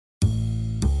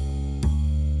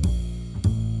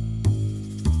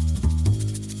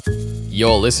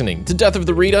You're listening to Death of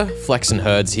the Reader. Flex and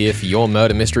Herds here for your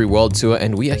Murder Mystery World Tour,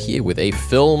 and we are here with a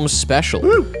film special.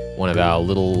 Woo! One of our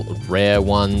little rare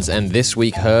ones. And this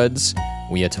week, Herds,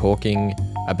 we are talking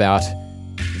about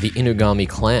the Inugami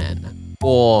clan,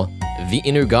 or the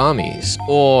Inugamis,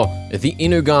 or the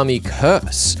Inugami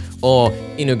curse, or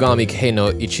Inugami Kei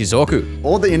no Ichizoku.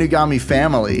 Or the Inugami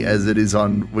family, as it is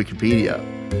on Wikipedia.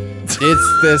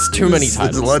 There's too many titles.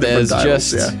 There's a lot of different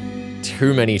titles,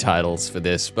 too many titles for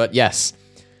this. But yes,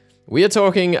 we are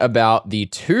talking about the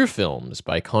two films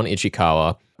by Kon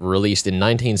Ichikawa, released in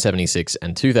 1976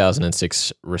 and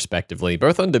 2006, respectively,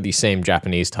 both under the same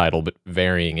Japanese title but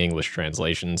varying English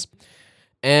translations.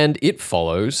 And it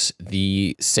follows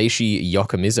the Seishi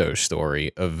Yokomizo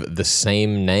story of the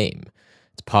same name.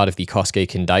 It's part of the Kosuke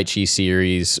Kindaichi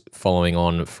series, following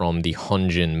on from the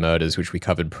Honjin murders, which we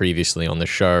covered previously on the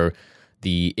show.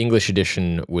 The English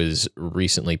edition was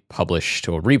recently published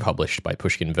or republished by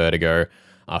Pushkin Vertigo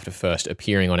after first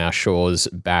appearing on our shores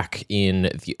back in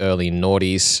the early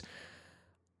noughties.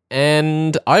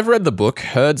 And I've read the book,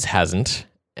 Herds hasn't,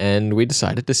 and we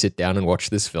decided to sit down and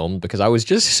watch this film because I was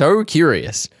just so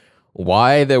curious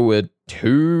why there were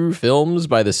two films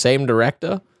by the same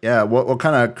director. Yeah, what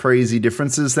kind of crazy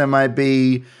differences there might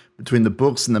be between the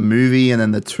books and the movie, and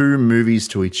then the two movies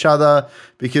to each other.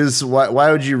 Because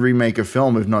why would you remake a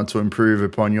film if not to improve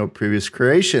upon your previous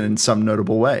creation in some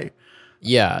notable way?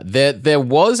 Yeah, there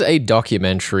was a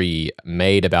documentary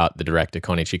made about the director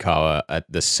Kon Ichikawa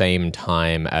at the same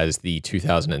time as the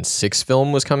 2006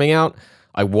 film was coming out.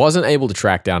 I wasn't able to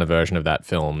track down a version of that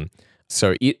film,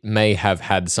 so it may have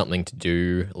had something to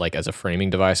do, like, as a framing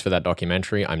device for that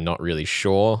documentary. I'm not really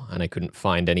sure, and I couldn't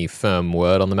find any firm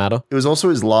word on the matter. It was also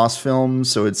his last film,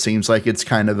 so it seems like it's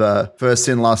kind of a first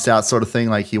in, last out sort of thing.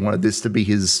 Like, he wanted this to be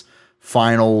his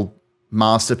final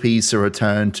masterpiece, a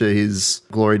return to his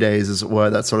glory days, as it were,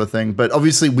 that sort of thing. But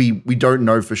obviously we don't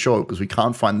know for sure because we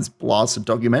can't find this blasted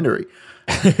documentary.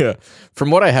 From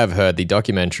what I have heard, the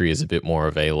documentary is a bit more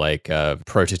of a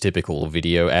prototypical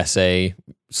video essay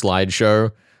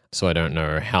slideshow, so I don't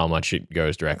know how much it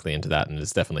goes directly into that, and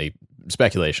it's definitely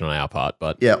speculation on our part.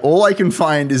 But yeah, all I can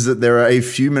find is that there are a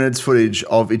few minutes footage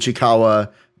of Ichikawa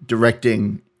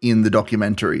directing in the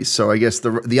documentary. So I guess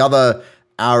the other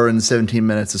hour and 17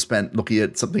 minutes are spent looking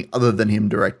at something other than him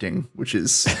directing, which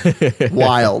is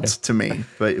wild to me.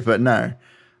 But no.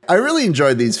 I really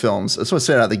enjoyed these films. That's what I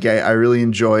said out the gate. I really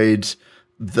enjoyed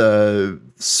the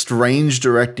strange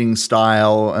directing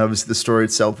style. And obviously the story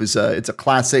itself is it's a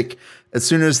classic. As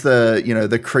soon as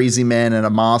the crazy man in a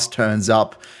mask turns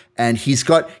up and he's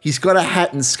got a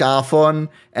hat and scarf on,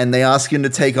 and they ask him to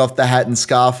take off the hat and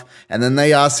scarf, and then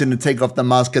they ask him to take off the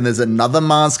mask, and there's another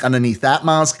mask underneath that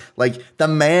mask. Like, the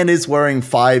man is wearing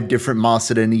 5 different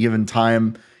masks at any given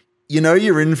time. You know,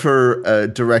 you're in for a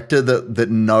director that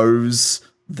knows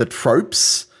the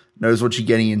tropes, knows what you're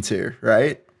getting into,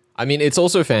 right? I mean, it's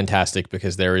also fantastic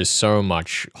because there is so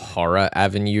much horror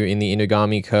avenue in the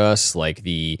Inugami curse, like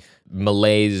the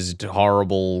malaised,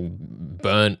 horrible,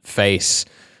 burnt face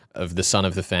of the son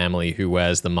of the family who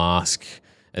wears the mask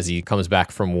as he comes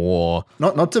back from war.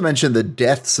 Not to mention the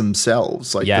deaths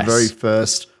themselves, like yes. The very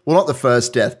first, well, not the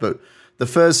first death, but the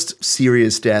first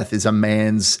serious death is a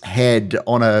man's head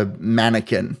on a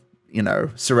mannequin,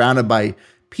 surrounded by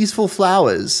peaceful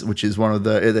flowers, which is one of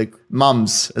the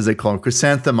mums, as they call them,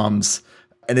 chrysanthemums.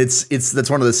 And that's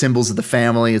one of the symbols of the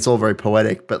family. It's all very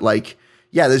poetic, but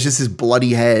there's just this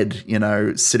bloody head,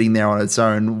 sitting there on its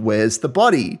own. Where's the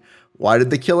body? Why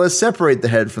did the killer separate the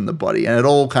head from the body? And it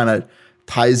all kind of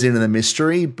ties into the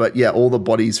mystery. But yeah, all the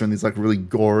bodies are in these really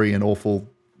gory and awful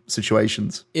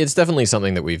situations. It's definitely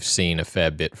something that we've seen a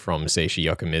fair bit from Seishi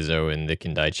Yokomizo in the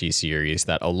Kindaichi series,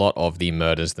 that a lot of the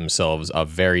murders themselves are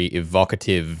very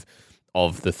evocative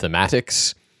of the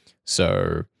thematics.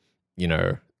 So,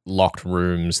 locked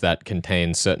rooms that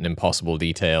contain certain impossible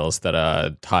details that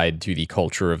are tied to the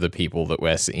culture of the people that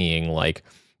we're seeing, like,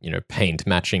 paint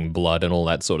matching blood and all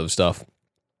that sort of stuff,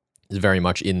 is very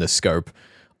much in the scope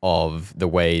of the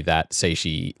way that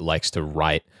Seishi likes to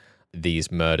write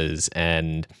these murders.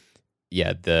 And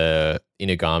yeah, the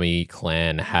Inugami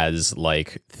clan has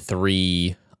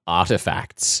 3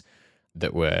 artifacts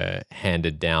that were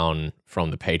handed down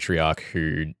from the patriarch,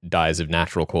 who dies of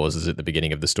natural causes at the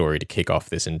beginning of the story to kick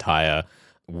off this entire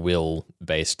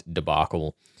will-based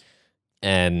debacle.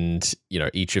 And,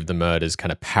 each of the murders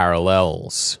kind of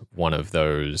parallels one of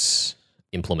those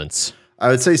implements. I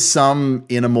would say some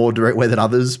in a more direct way than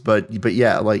others, but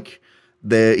yeah,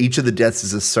 each of the deaths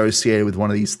is associated with one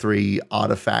of these 3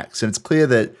 artifacts. And it's clear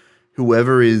that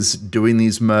whoever is doing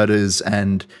these murders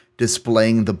and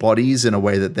displaying the bodies in a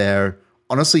way that they're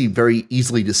honestly very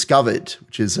easily discovered,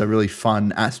 which is a really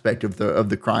fun aspect of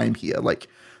the crime here. Like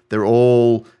they're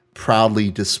all proudly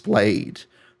displayed.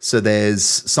 So there's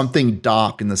something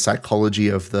dark in the psychology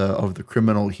of the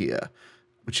criminal here,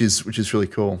 which is really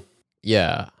cool.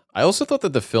 Yeah. I also thought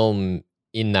that the film,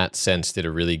 in that sense, did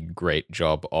a really great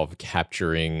job of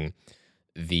capturing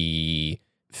the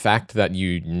fact that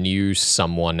you knew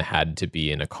someone had to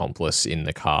be an accomplice in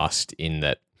the cast, in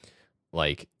that,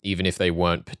 like, even if they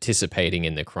weren't participating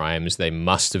in the crimes, they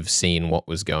must have seen what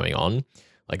was going on.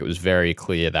 Like, it was very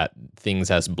clear that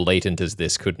things as blatant as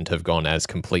this couldn't have gone as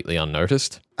completely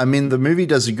unnoticed. I mean, the movie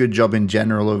does a good job in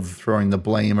general of throwing the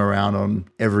blame around on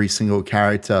every single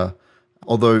character.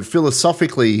 Although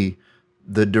philosophically,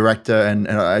 the director and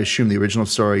I assume the original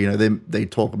story, they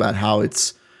talk about how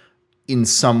it's in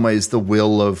some ways the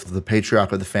will of the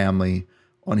patriarch of the family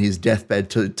on his deathbed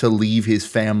to leave his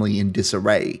family in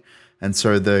disarray. And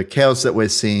so the chaos that we're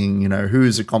seeing,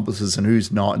 who's accomplices and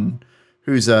who's not, and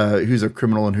who's a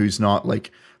criminal and who's not, like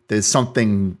there's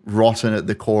something rotten at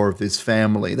the core of this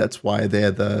family. That's why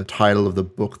they're the title of the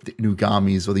book, the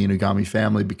Inugamis, or the Inugami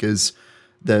family, because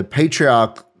the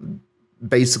patriarch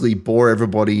basically bore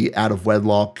everybody out of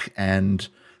wedlock, and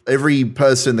every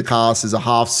person in the cast is a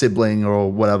half sibling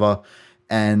or whatever.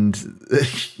 And,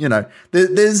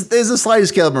 there's a slight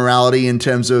scale of morality in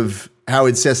terms of how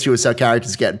incestuous our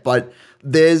characters get, but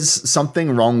there's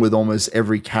something wrong with almost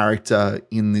every character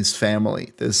in this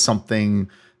family. There's something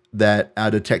that our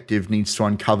detective needs to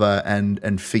uncover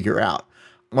and figure out.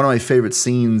 One of my favorite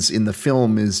scenes in the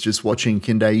film is just watching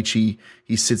Kindaichi.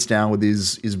 He sits down with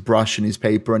his brush and his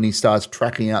paper and he starts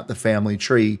tracking out the family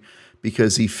tree,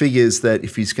 because he figures that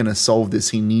if he's going to solve this,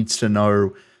 he needs to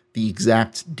know the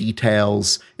exact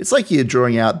details. It's like you're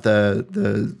drawing out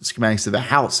the schematics of a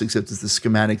house, except it's the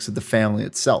schematics of the family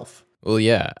itself. Well,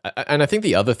 yeah. And I think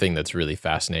the other thing that's really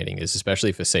fascinating is,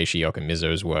 especially for Seishi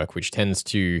Yokomizo's work, which tends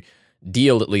to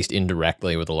deal at least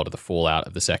indirectly with a lot of the fallout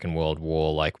of the Second World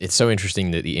War. Like, it's so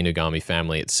interesting that the Inugami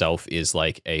family itself is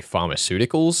like a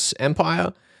pharmaceuticals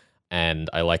empire. And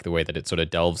I like the way that it sort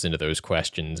of delves into those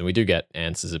questions. And we do get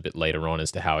answers a bit later on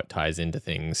as to how it ties into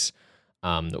things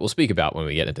that we'll speak about when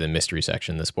we get into the mystery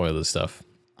section, the spoilers stuff.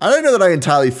 I don't know that I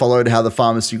entirely followed how the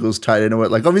pharmaceuticals tied into it.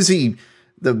 Like, obviously,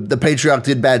 the patriarch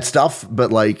did bad stuff,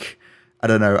 but like, I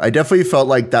don't know. I definitely felt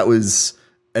like that was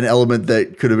an element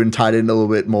that could have been tied in a little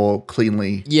bit more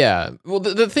cleanly. Yeah. Well,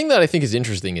 the thing that I think is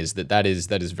interesting is that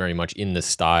is very much in the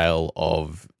style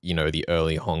of, the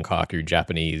early Honkaku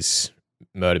Japanese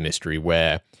murder mystery,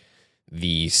 where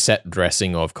the set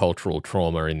dressing of cultural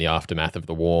trauma in the aftermath of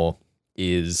the war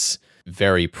is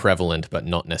very prevalent, but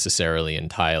not necessarily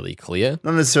entirely clear.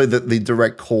 Not necessarily the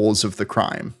direct cause of the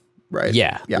crime. Right.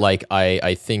 Yeah. Like,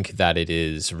 I think that it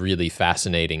is really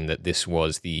fascinating that this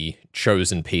was the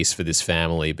chosen piece for this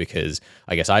family, because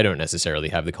I guess I don't necessarily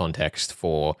have the context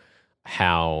for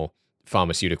how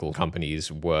pharmaceutical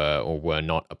companies were or were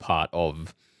not a part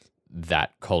of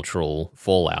that cultural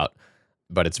fallout.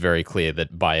 But it's very clear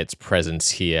that by its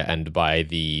presence here and by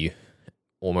the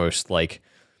almost like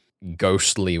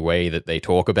ghostly way that they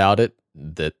talk about it,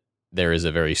 that there is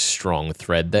a very strong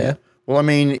thread there. Yeah. Well, I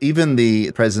mean, even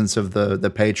the presence of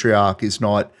the patriarch is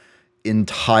not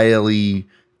entirely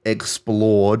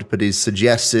explored, but is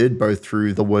suggested both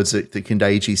through the words that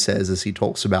Kindaichi says as he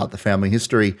talks about the family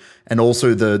history, and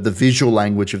also the visual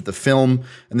language of the film.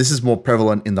 And this is more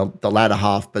prevalent in the latter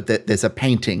half, but there's a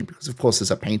painting, because of course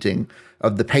there's a painting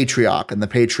of the patriarch, and the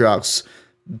patriarch's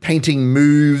painting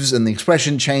moves and the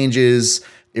expression changes.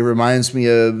 It reminds me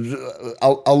of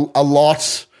a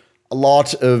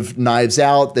lot of Knives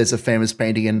Out. There's a famous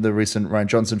painting in the recent Rian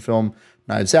Johnson film,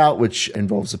 Knives Out, which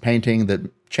involves a painting that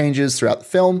changes throughout the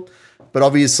film. But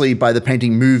obviously, by the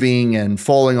painting moving and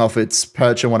falling off its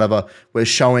perch and whatever, we're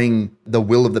showing the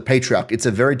will of the patriarch. It's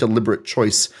a very deliberate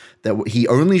choice that he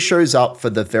only shows up for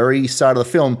the very start of the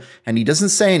film, and he doesn't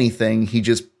say anything. He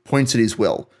just points at his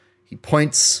will. He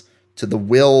points to the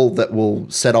will that will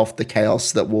set off the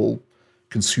chaos that will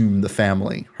consume the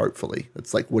family, hopefully.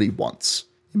 That's like what he wants.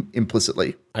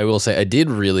 Implicitly. I will say I did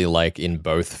really like in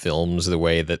both films the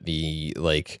way that the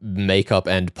like makeup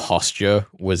and posture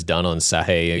was done on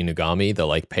Sahe Inugami, the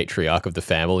like patriarch of the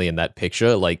family in that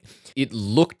picture. Like, it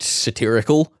looked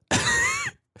satirical.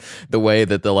 The way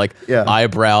that the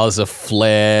eyebrows are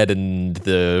flared and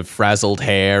the frazzled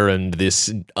hair and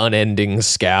this unending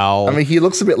scowl. I mean, he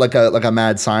looks a bit like a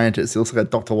mad scientist. He looks like a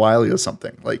Dr. Wily or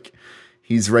something. Like,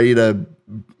 he's ready to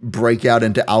break out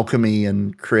into alchemy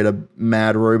and create a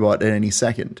mad robot at any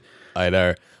second. I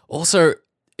know. Also,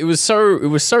 it was so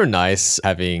nice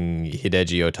having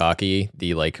Hideji Otaki,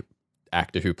 the like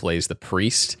actor who plays the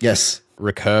priest. Yes.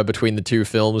 recur between the two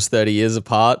films 30 years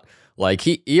apart. Like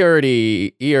he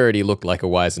already looked like a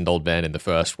wizened old man in the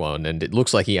first one, and it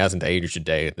looks like he hasn't aged a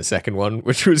day in the second one,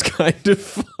 which was kind of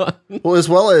fun. Well, as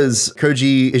well as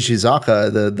Koji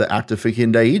Ishizaka, the actor for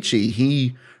Kindaichi,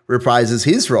 he reprises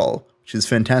his role, which is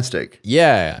fantastic.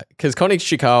 Yeah, because Kon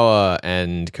Ichikawa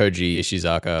and Koji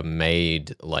Ishizaka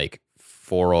made like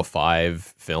 4 or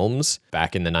 5 films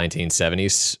back in the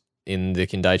 1970s in the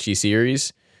Kindaichi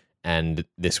series. And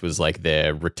this was like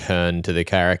their return to the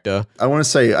character. I want to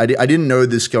say, I didn't know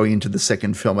this going into the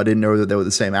second film. I didn't know that they were the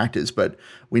same actors, but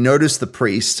we noticed the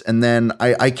priest. And then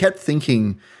I kept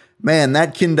thinking, man,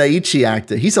 that Kindaichi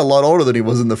actor, he's a lot older than he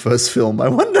was in the first film. I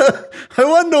wonder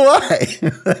why.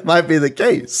 That might be the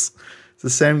case. It's the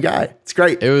same guy. It's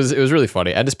great. It was really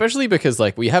funny. And especially because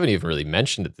like we haven't even really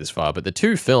mentioned it this far, but the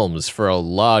two films for a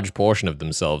large portion of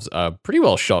themselves are pretty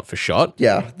well shot for shot.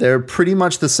 Yeah, they're pretty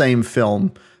much the same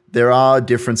film. There are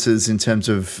differences in terms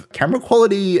of camera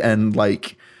quality and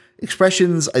like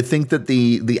expressions. I think that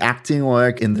the acting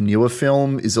work in the newer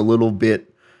film is a little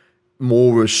bit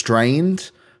more restrained.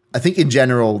 I think in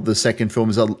general, the second film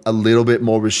is a little bit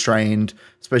more restrained,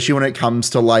 especially when it comes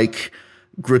to like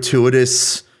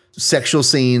gratuitous sexual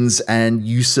scenes and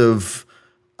use of,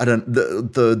 I don't,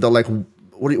 the like,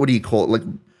 what do you call it? Like,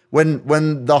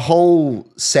 when the whole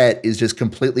set is just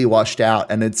completely washed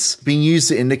out and it's being used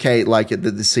to indicate like that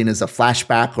the scene is a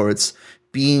flashback or it's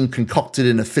being concocted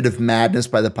in a fit of madness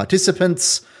by the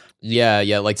participants. Yeah.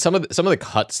 Like some of the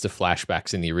cuts to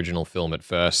flashbacks in the original film at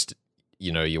first,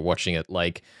 you know, you're watching it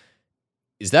like,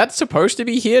 is that supposed to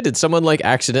be here? Did someone like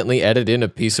accidentally edit in a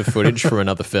piece of footage from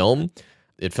another film?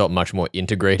 It felt much more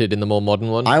integrated in the more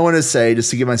modern one. I want to say, just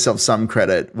to give myself some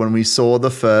credit, when we saw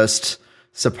the first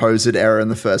supposed error in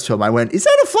the first film, I went, is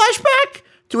that a flashback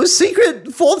to a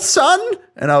secret fourth son?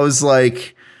 And I was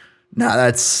like, nah,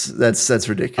 that's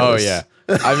ridiculous. Oh yeah.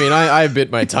 I mean, I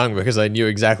bit my tongue because I knew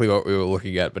exactly what we were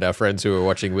looking at, but our friends who were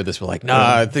watching with us were like,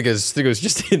 nah, I think it was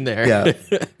just in there. Yeah.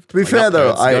 To be fair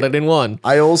though, I got it in one.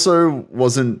 I also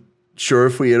wasn't sure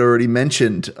if we had already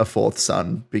mentioned a fourth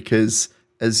son because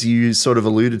as you sort of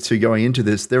alluded to going into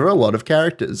this, there are a lot of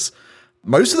characters.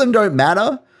 Most of them don't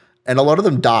matter and a lot of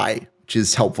them die, which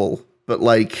is helpful, but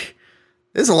like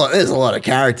there's a lot of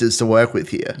characters to work with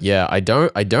here. Yeah, I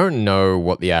don't know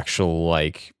what the actual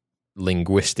like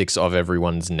linguistics of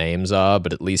everyone's names are,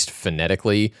 but at least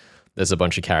phonetically there's a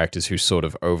bunch of characters who sort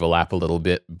of overlap a little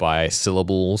bit by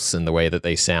syllables and the way that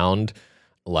they sound.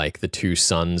 Like the two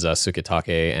sons are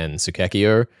Sukitake and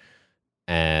Sukekio,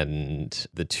 and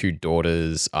the two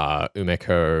daughters are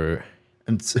Umeko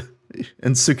and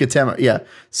Sukitomo. Yeah,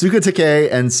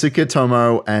 Sukitake and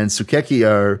Sukitomo and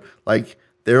Sukekio, like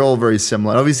they're all very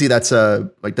similar. Obviously, that's a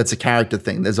character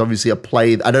thing. There's obviously a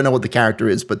play. I don't know what the character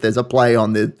is, but there's a play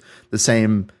on the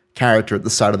same character at the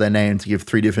side of their name to give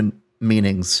 3 different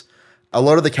meanings. A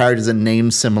lot of the characters are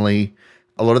named similarly.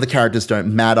 A lot of the characters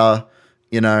don't matter.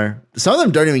 You know, some of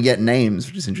them don't even get names,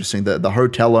 which is interesting. The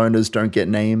hotel owners don't get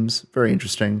names. Very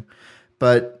interesting.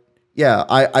 But yeah,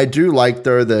 I do like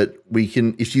though that we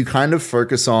can, if you kind of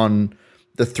focus on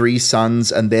the 3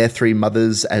 sons and their 3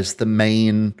 mothers as the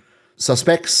main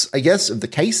suspects, I guess, of the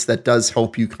case, that does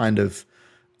help you kind of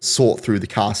sort through the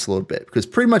cast a little bit, because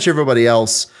pretty much everybody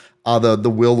else are the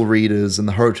will readers and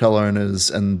the hotel owners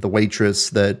and the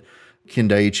waitress that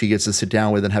Kindaichi gets to sit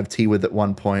down with and have tea with at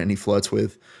one point and he flirts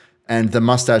with, and the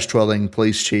mustache twirling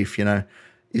police chief, you know.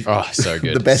 So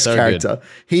good. The best so character. Good.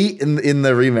 He in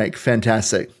the remake,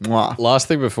 fantastic. Mwah. Last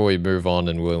thing before we move on,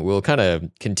 and we'll kind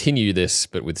of continue this,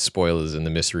 but with spoilers in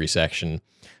the mystery section.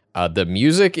 The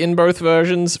music in both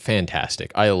versions,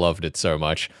 fantastic. I loved it so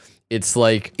much. It's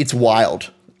like... It's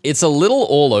wild. It's a little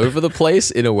all over the place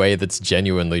in a way that's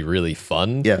genuinely really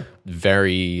fun. Yeah.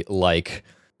 Very, like,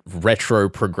 retro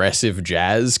progressive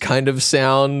jazz kind of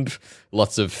sound.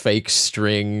 Lots of fake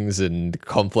strings and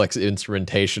complex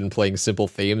instrumentation playing simple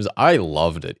themes. I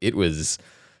loved it. It was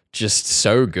just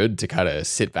so good to kind of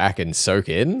sit back and soak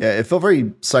in. Yeah, it felt very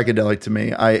psychedelic to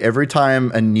me. Every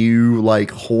time a new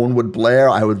like horn would blare,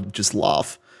 I would just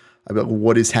laugh. I'd be like,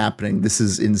 what is happening? This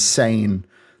is insane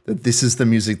that this is the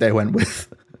music they went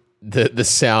with. The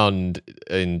sound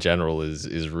in general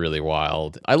is really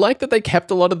wild. I like that they kept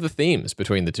a lot of the themes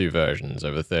between the two versions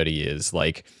over 30 years.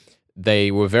 Like,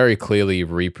 they were very clearly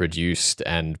reproduced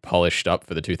and polished up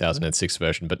for the 2006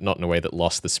 version, but not in a way that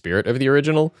lost the spirit of the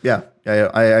original. Yeah,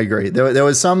 I agree. There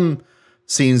were some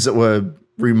scenes that were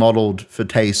remodeled for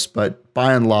taste, but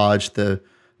by and large, the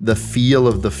feel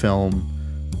of the film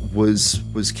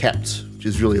was kept, which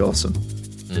is really awesome.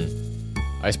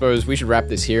 I suppose we should wrap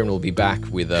this here, and we'll be back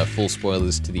with full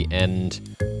spoilers to the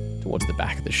end to towards the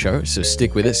back of the show, so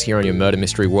stick with us here on your Murder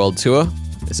Mystery World Tour.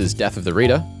 This is Death of the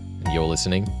Reader, and you're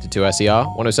listening to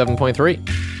 2SER 107.3.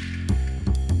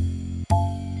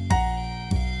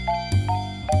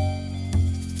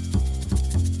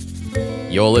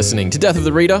 You're listening to Death of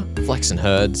the Reader, Flex and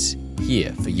Herds,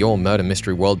 here for your Murder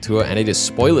Mystery World Tour, and it is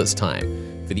spoilers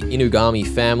time for the Inugami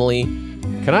family.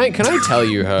 Can I tell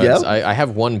you, Herds, Yep. I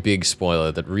have one big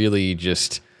spoiler that really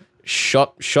just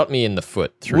shot me in the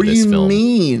foot through this film. What do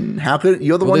you mean? How could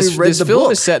you're the one who read the book? This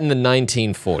film is set in the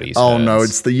 1940s. Oh no, Herds.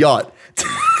 it's the yacht.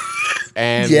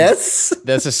 And Yes.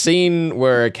 there's a scene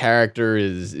where a character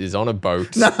is on a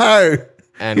boat. No.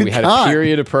 And you we had can't. a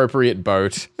period appropriate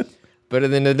boat. But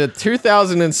in the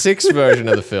 2006 version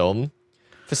of the film,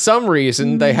 for some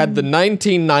reason, they had the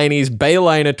 1990s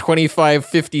Bayliner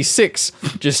 2556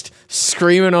 just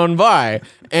screaming on by.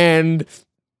 And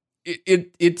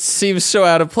it seems so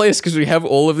out of place because we have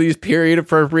all of these period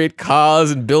appropriate cars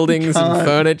and buildings and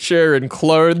furniture and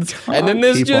clothes. And then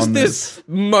there's keep just on this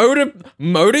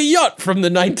motor yacht from the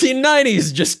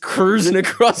 1990s just cruising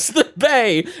across the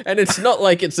bay. And it's not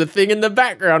like it's a thing in the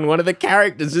background. One of the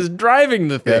characters is driving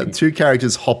the Yeah, thing. two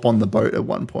characters hop on the boat at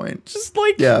one point. Just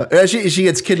like, Yeah, actually, she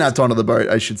gets kidnapped onto the boat.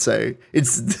 I should say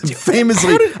it's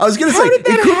famously. I was going to say did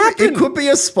that happen? it could be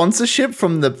a sponsorship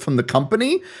from the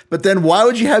company, but then why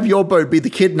would you have your boat be the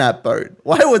kidnap boat?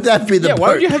 Why would that be the boat?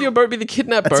 why would you have your boat be the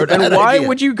kidnap That's a boat? And bad why idea.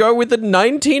 would you go with the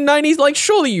 1990s? Like,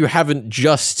 surely you haven't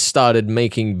just started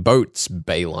making boats,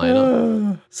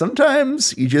 Bayliner.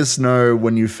 Sometimes you just know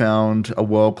when you found a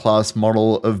world-class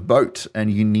model of boat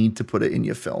and you need to put it in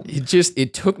your film.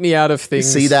 It took me out of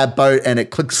things See that boat and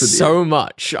it clicks with you. so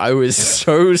much. I was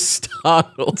so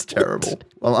startled. Terrible.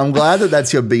 Well, I'm glad that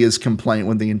that's your biggest complaint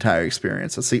with the entire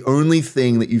experience. That's the only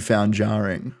thing that you found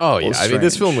jarring. Oh or yeah, I mean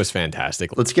this strange. film was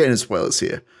fantastic. Let's get into spoilers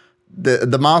here.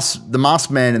 The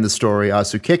masked man in the story are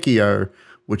Sukekio,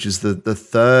 which is the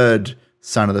third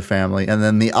son of the family, and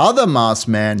then the other masked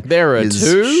man There are is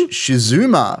two?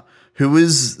 Shizuma, who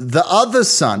is the other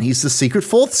son. He's the secret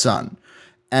fourth son.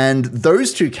 And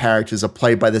those two characters are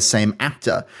played by the same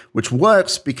actor, which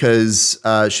works because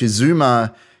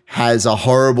Shizuma has a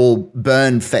horrible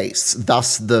burn face,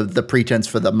 thus the pretense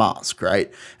for the mask,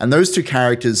 right? And those two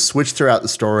characters switch throughout the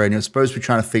story, and you're supposed to be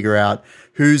trying to figure out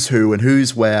who's who and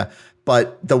who's where.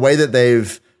 But the way that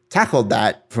they've tackled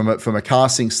that from a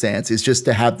casting stance is just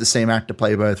to have the same actor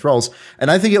play both roles. And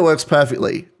I think it works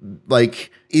perfectly. Like,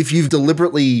 if you've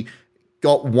deliberately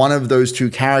got one of those two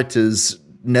characters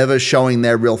never showing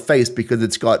their real face because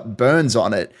it's got burns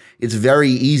on it, it's very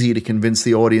easy to convince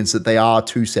the audience that they are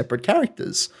two separate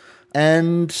characters.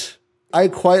 And I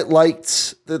quite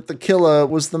liked that the killer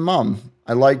was the mum.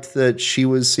 I liked that she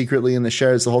was secretly in the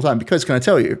shadows the whole time. Because, can I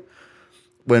tell you,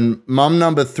 when mum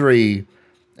number 3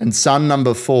 and son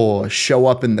number 4 show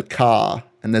up in the car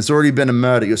and there's already been a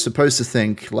murder, you're supposed to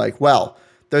think like, well,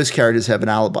 those characters have an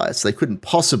alibi, so they couldn't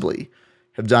possibly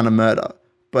have done a murder.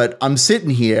 But I'm sitting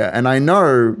here and I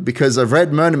know, because I've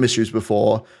read murder mysteries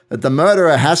before, that the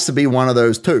murderer has to be one of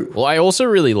those two. Well, I also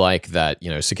really like that,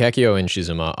 Sukekio and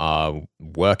Shizuma are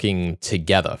working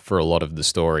together for a lot of the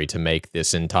story to make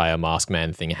this entire Masked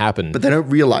Man thing happen. But they don't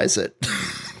realize it,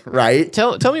 right?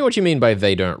 Tell me what you mean by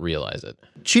they don't realize it.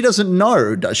 She doesn't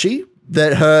know, does she,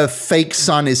 that her fake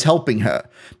son is helping her?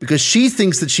 Because she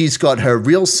thinks that she's got her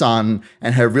real son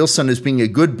and her real son is being a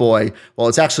good boy, while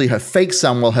it's actually her fake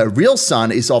son, while her real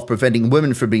son is off preventing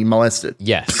women from being molested.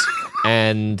 Yes.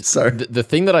 And So, the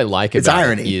thing that I like about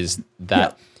irony. it is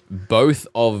that both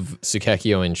of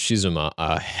Sukekio and Shizuma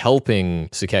are helping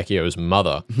Sukekio's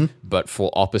mother, but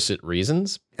for opposite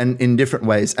reasons. And in different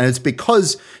ways. And it's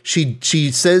because she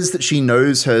says that she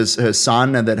knows her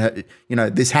son and that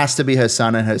this has to be her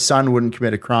son and her son wouldn't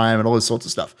commit a crime and all this sorts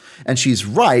of stuff. And she's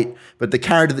right, but the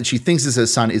character that she thinks is her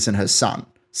son isn't her son.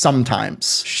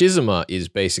 Sometimes. Shizuma is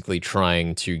basically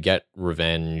trying to get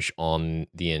revenge on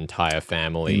the entire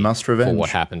family He must for revenge. what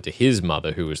happened to his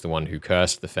mother, who was the one who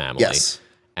cursed the family. Yes.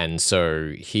 And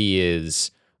so he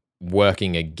is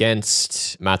working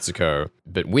against Matsuko,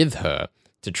 but with her,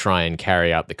 to try and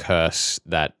carry out the curse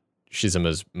that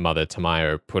Shizuma's mother,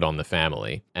 Tamayo, put on the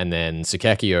family. And then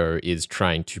Sukekio is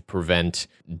trying to prevent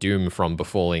doom from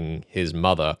befalling his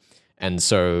mother. And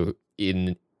so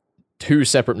in two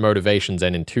separate motivations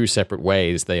and in two separate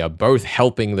ways, they are both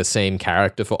helping the same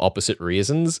character for opposite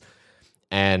reasons.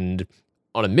 And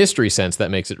on a mystery sense, that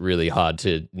makes it really hard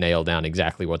to nail down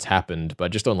exactly what's happened.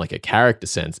 But just on like a character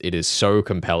sense, it is so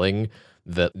compelling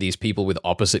that these people with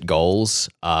opposite goals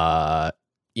are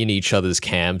in each other's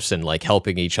camps and like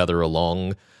helping each other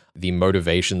along. The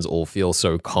motivations all feel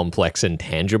so complex and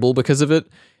tangible because of it.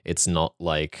 It's not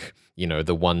like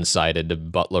the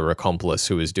one-sided butler accomplice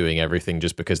who is doing everything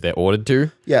just because they're ordered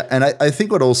to. Yeah, and I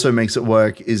think what also makes it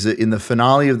work is that in the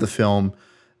finale of the film,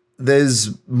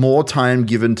 there's more time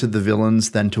given to the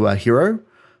villains than to our hero,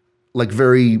 like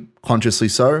very consciously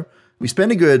so. We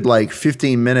spend a good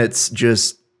 15 minutes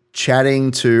just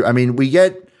chatting to, we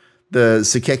get the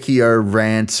Sakekio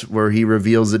rant where he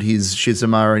reveals that he's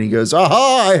Shizuma and he goes,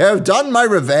 aha, I have done my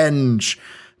revenge.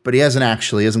 But he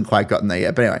hasn't quite gotten there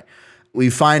yet. But anyway, we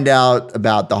find out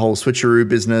about the whole switcheroo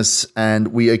business and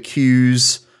we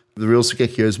accuse the real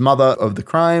Sakekio's mother of the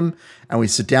crime. And we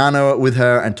sit down with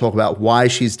her and talk about why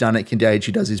she's done it.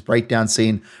 Kindaichi does his breakdown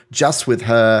scene just with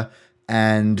her.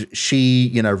 And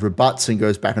she, rebuts and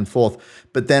goes back and forth.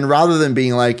 But then rather than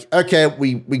being like, okay,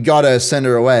 we got to send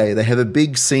her away, they have a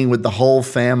big scene with the whole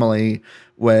family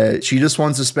where she just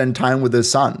wants to spend time with her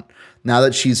son. Now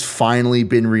that she's finally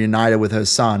been reunited with her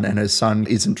son and her son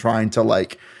isn't trying to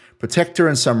protect her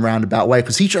in some roundabout way,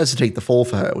 because he tries to take the fall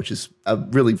for her, which is a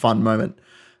really fun moment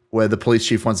where the police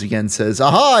chief once again says,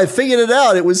 aha, I figured it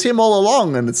out. It was him all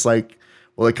along. And it's like,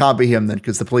 well, it can't be him then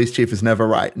because the police chief is never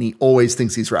right. And he always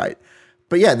thinks he's right.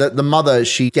 But yeah, the mother,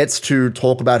 she gets to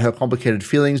talk about her complicated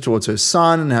feelings towards her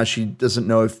son and how she doesn't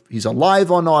know if he's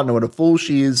alive or not and what a fool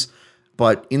she is.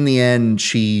 But in the end,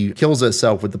 she kills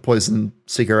herself with the poison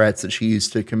cigarettes that she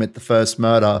used to commit the first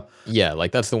murder. Yeah,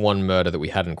 that's the one murder that we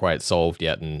hadn't quite solved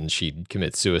yet, and she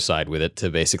commits suicide with it to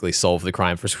basically solve the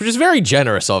crime for us, which is very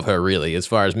generous of her, really, as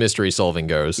far as mystery solving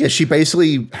goes. Yeah, she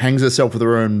basically hangs herself with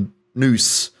her own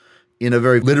noose in a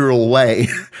very literal way,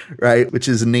 right? Which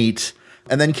is neat.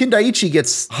 And then Kindaichi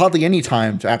gets hardly any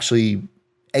time to actually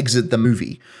exit the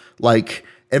movie.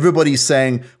 Everybody's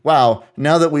saying, wow,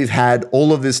 now that we've had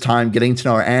all of this time getting to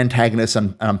know our antagonists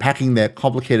and unpacking their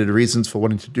complicated reasons for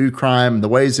wanting to do crime and the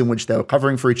ways in which they were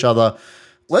covering for each other,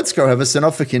 let's go have a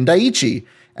send-off for Kindaichi.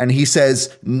 And he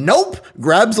says, nope,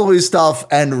 grabs all his stuff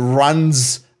and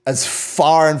runs as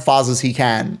far and fast as he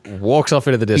can. Walks off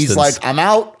into the distance. He's like, I'm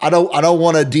out. I don't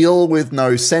want to deal with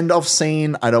no send-off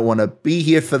scene. I don't want to be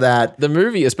here for that. The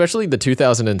movie, especially the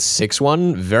 2006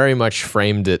 one, very much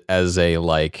framed it as a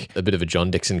bit of a John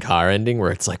Dixon car ending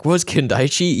where it's like, was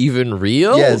Kindaichi even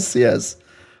real? Yes.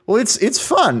 Well, it's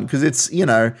fun because it's,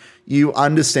 you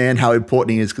understand how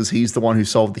important he is because he's the one who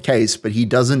solved the case, but he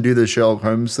doesn't do the Sherlock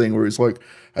Holmes thing where he's like,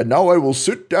 and now I will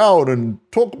sit down and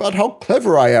talk about how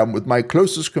clever I am with my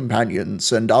closest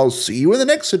companions, and I'll see you in the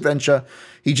next adventure.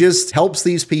 He just helps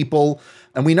these people.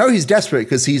 And we know he's desperate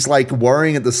because he's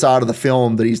worrying at the start of the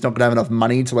film that he's not going to have enough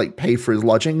money to pay for his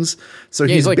lodgings. So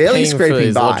he's barely scraping for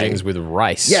his by. Lodgings with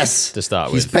rice. Yes, to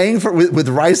start he's with. paying for with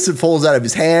rice that falls out of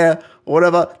his hair or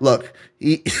whatever. Look,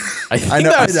 I think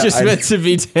that's just meant to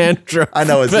be dandruff. I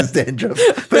know it's just dandruff,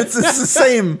 but it's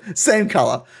the same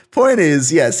color. Point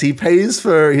is, yes, he pays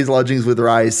for his lodgings with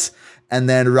rice, and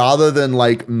then rather than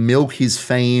milk his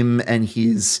fame and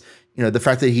his the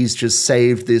fact that he's just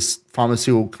saved this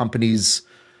pharmaceutical company's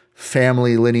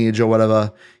family lineage or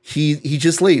whatever, he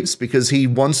just leaves because he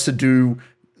wants to do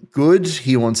good.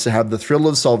 He wants to have the thrill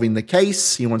of solving the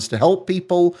case. He wants to help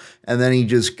people. And then he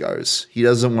just goes. He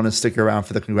doesn't want to stick around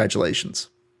for the congratulations.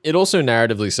 It also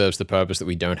narratively serves the purpose that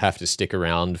we don't have to stick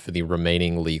around for the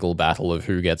remaining legal battle of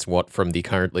who gets what from the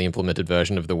currently implemented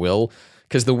version of the will.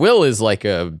 Because the will is like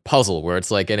a puzzle where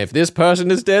it's and if this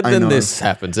person is dead, then this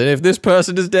happens. And if this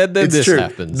person is dead, then this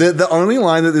happens. The only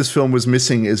line that this film was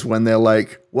missing is when they're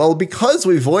like, well, because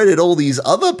we voided all these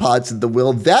other parts of the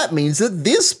will, that means that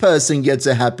this person gets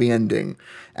a happy ending.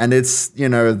 And it's,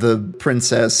 the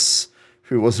princess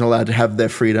who wasn't allowed to have their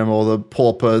freedom or the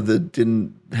pauper that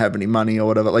didn't have any money or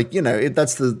whatever.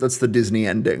 That's the Disney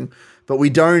ending. But we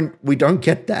don't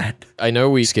get that. I know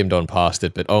we skimmed on past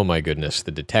it, but oh my goodness,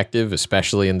 the detective,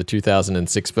 especially in the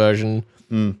 2006 version,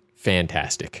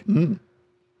 fantastic.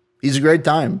 He's a great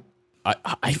time.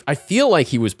 I feel like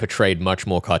he was portrayed much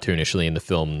more cartoonishly in the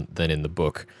film than in the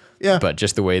book. Yeah. But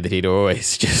just the way that he'd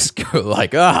always just go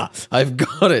I've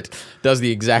got it. Does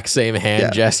the exact same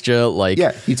hand gesture.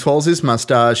 He twirls his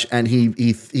mustache and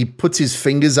he puts his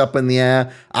fingers up in the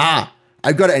air.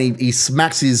 I've got it. And he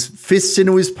smacks his fists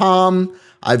into his palm.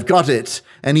 I've got it.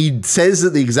 And he says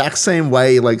it the exact same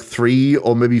way 3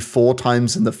 or maybe 4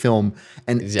 times in the film.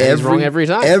 And he's wrong every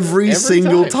time. Every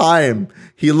single time.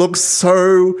 He looks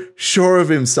so sure of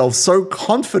himself, so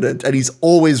confident, and he's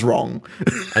always wrong.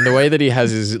 And the way that he has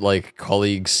his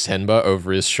colleague Senba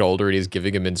over his shoulder and he's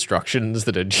giving him instructions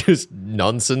that are just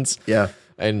nonsense. Yeah.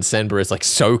 And Senba is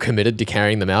so committed to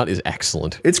carrying them out is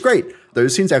excellent. It's great.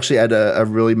 Those scenes actually add a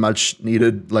really much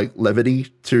needed levity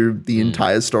to the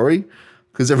entire story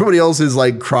because everybody else is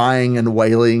crying and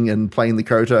wailing and playing the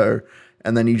koto.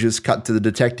 And then you just cut to the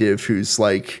detective who's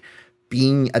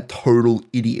being a total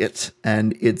idiot,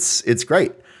 and it's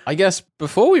great. I guess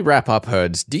before we wrap up,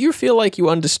 Herds, do you feel like you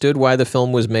understood why the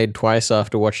film was made twice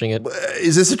after watching it?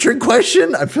 Is this a trick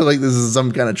question? I feel like this is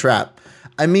some kind of trap.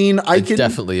 I mean, It's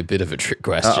definitely a bit of a trick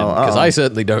question, because I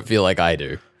certainly don't feel like I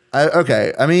do.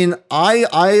 Okay. I mean, I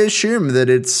assume that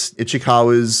it's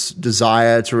Ichikawa's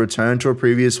desire to return to a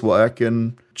previous work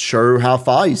and show how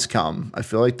far he's come. I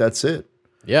feel like that's it.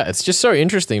 Yeah, it's just so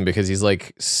interesting because he's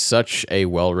like such a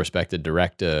well-respected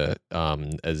director,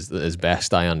 as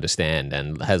best I understand,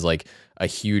 and has like a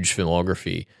huge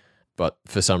filmography. But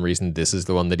for some reason, this is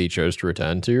the one that he chose to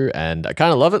return to, and I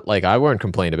kind of love it. Like, I won't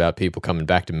complain about people coming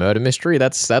back to murder mystery.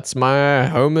 That's my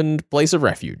home and place of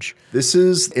refuge. This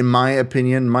is, in my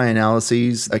opinion, my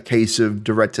analyses, a case of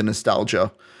director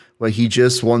nostalgia, where he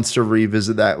just wants to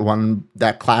revisit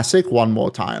that classic one more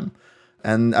time.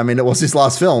 And I mean, it was his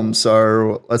last film,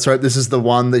 so let's hope this is the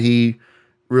one that he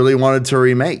really wanted to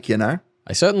remake, you know?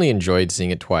 I certainly enjoyed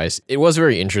seeing it twice. It was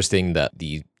very interesting that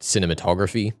the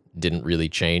cinematography didn't really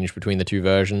change between the two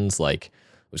versions. Like,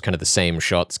 it was kind of the same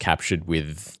shots captured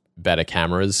with better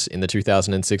cameras in the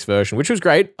 2006 version, which was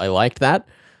great. I liked that.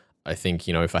 I think,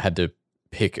 if I had to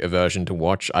pick a version to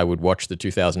watch, I would watch the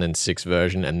 2006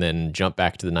 version and then jump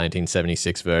back to the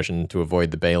 1976 version to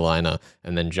avoid the Bayliner,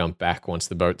 and then jump back once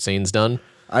the boat scene's done.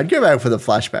 I'd go back for the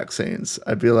flashback scenes.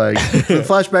 I'd be like, the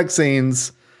flashback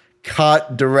scenes,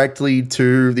 cut directly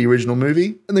to the original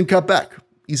movie and then cut back.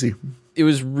 Easy. It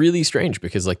was really strange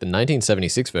because like the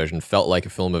 1976 version felt like a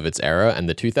film of its era, and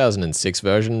the 2006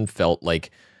 version felt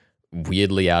like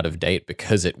weirdly out of date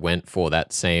because it went for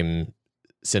that same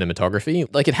cinematography.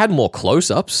 Like, it had more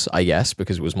close-ups, I guess,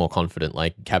 because it was more confident,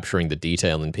 like capturing the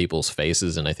detail in people's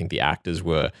faces, and I think the actors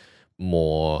were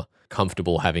more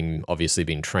comfortable having obviously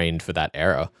been trained for that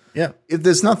era. Yeah. If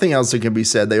there's nothing else that can be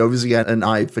said, they obviously got an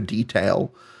eye for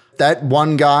detail. That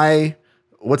one guy,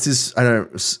 what's his, I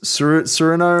don't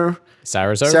know,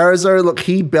 Sarazo, look,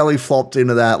 he belly flopped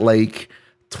into that lake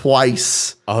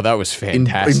twice. Oh, that was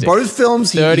fantastic. In both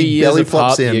films, 30 he years belly apart,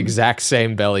 flops in. the exact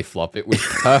same belly flop. It was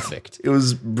perfect. It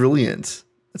was brilliant.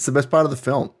 It's the best part of the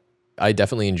film. I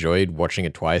definitely enjoyed watching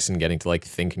it twice and getting to like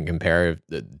think and compare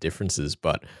the differences,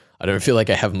 but I don't feel like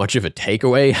I have much of a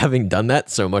takeaway having done that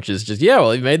so much as just, yeah,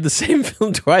 well, he made the same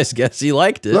film twice. Guess he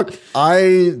liked it. Look,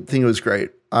 I think it was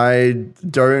great. I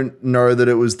don't know that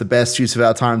it was the best use of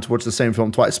our time to watch the same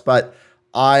film twice, but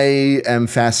I am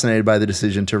fascinated by the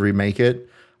decision to remake it.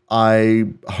 I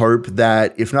hope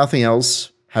that, if nothing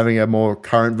else, having a more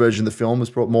current version of the film has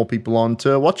brought more people on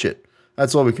to watch it.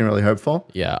 That's all we can really hope for.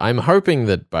 Yeah, I'm hoping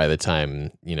that by the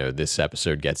time, this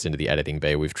episode gets into the editing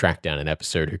bay, we've tracked down an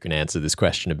episode who can answer this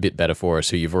question a bit better for us,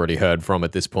 who you've already heard from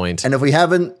at this point. And if we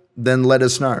haven't, then let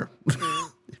us know.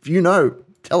 If you know,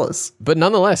 tell us. But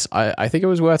nonetheless, I think it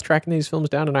was worth tracking these films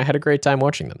down, and I had a great time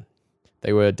watching them.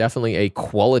 They were definitely a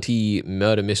quality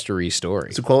murder mystery story.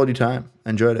 It's a quality time.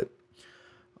 I enjoyed it.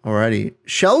 Alrighty.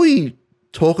 Shall we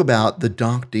talk about the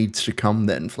dark deeds to come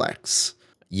then, Flex?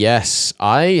 Yes,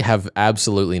 I have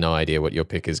absolutely no idea what your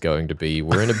pick is going to be.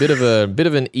 We're in a bit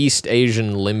of an East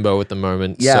Asian limbo at the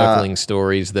moment, circling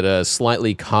stories that are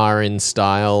slightly Karin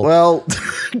style. Well,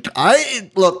 can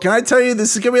I tell you,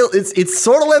 this is gonna be it's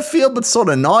sort of left field, but sort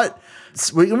of not.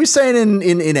 We're gonna be staying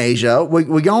in Asia.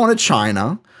 We're going to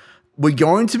China. We're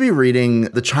going to be reading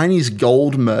The Chinese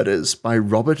Gold Murders by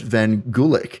Robert Van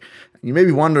Gulik. You may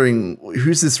be wondering,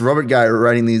 who's this Robert guy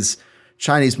writing these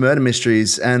Chinese murder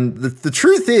mysteries? And the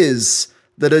truth is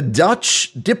that a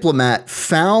Dutch diplomat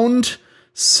found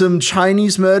some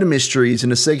Chinese murder mysteries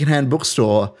in a secondhand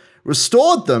bookstore,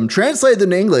 restored them, translated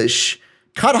them to English,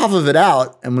 cut half of it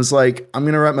out, and was like, I'm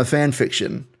going to write my fan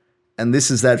fiction. And this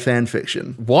is that fan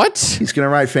fiction. What? He's going to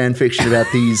write fan fiction about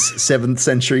these 7th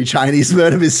century Chinese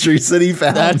murder mysteries that he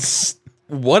found.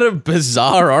 What a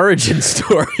bizarre origin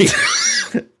story.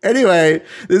 Anyway,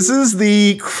 this is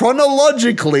the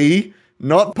chronologically,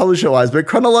 not publisher-wise, but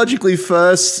chronologically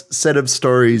first set of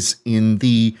stories in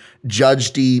the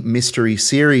Judge D mystery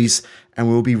series, and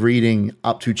we'll be reading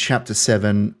up to chapter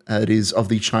 7. It is of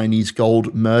the Chinese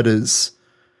Gold Murders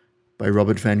by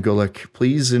Robert Van Gulik.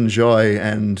 Please enjoy,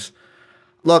 and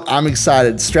look, I'm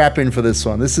excited. Strap in for this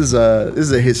one. This is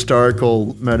a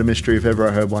historical murder mystery if ever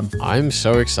I heard one. I'm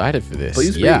so excited for this.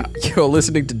 Please yeah, you're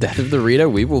listening to Death of the Reader.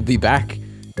 We will be back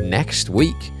next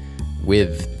week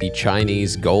with The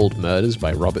Chinese Gold Murders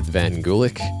by Robert Van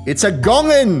Gulik. It's a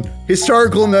Gongan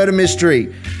historical murder mystery.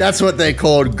 That's what they're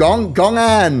called.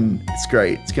 Gongan. It's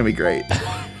great. It's going to be great.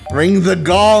 Ring the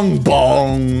gong,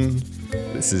 bong.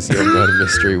 This is your Murder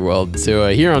Mystery World Tour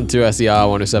here on 2SER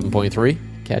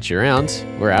 107.3. Catch you around.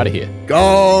 We're out of here.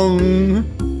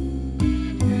 Gong.